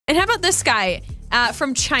And how about this guy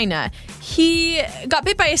from China? He got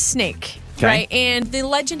bit by a snake. Okay. Right, and the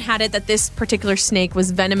legend had it that this particular snake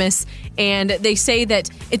was venomous, and they say that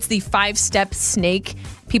it's the 5-step snake.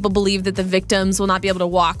 People believe that the victims will not be able to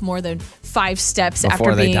walk more than 5 steps Before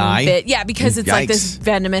after they being die? bit. Yeah, because it's like this Yikes.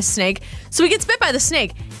 venomous snake. So he gets bit by the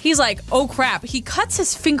snake. He's like, oh crap. He cuts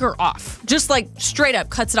his finger off. Just like straight up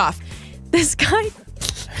cuts it off. This guy,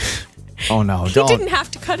 Oh, no. he didn't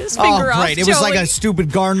have to cut his finger off. Great. It was like Joey. a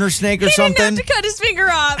stupid gardener snake or He something. didn't have to cut his finger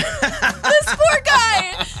off. This poor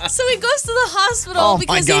guy. So he goes to the hospital Oh, my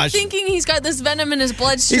because gosh. he's thinking he's got this venom in his He's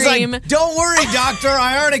bloodstream. like, don't worry, doctor.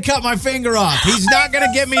 I already cut my finger off. He's not going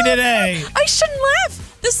to get me today. I shouldn't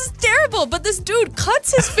laugh. This is terrible. But this dude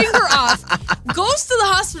cuts his finger off, goes to the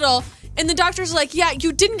hospital, and the doctor's like, yeah,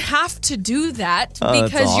 you didn't have to do that Oh,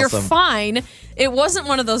 that's because you're awesome. fine. It wasn't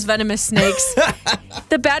one of those venomous snakes.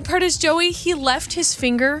 The bad part is, Joey, he left his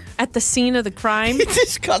finger at the scene of the crime. He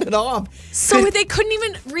just cut it off. So they couldn't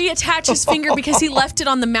even reattach his finger because he left it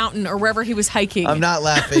on the mountain or wherever he was hiking. I'm not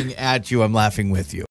laughing at you. I'm laughing with you.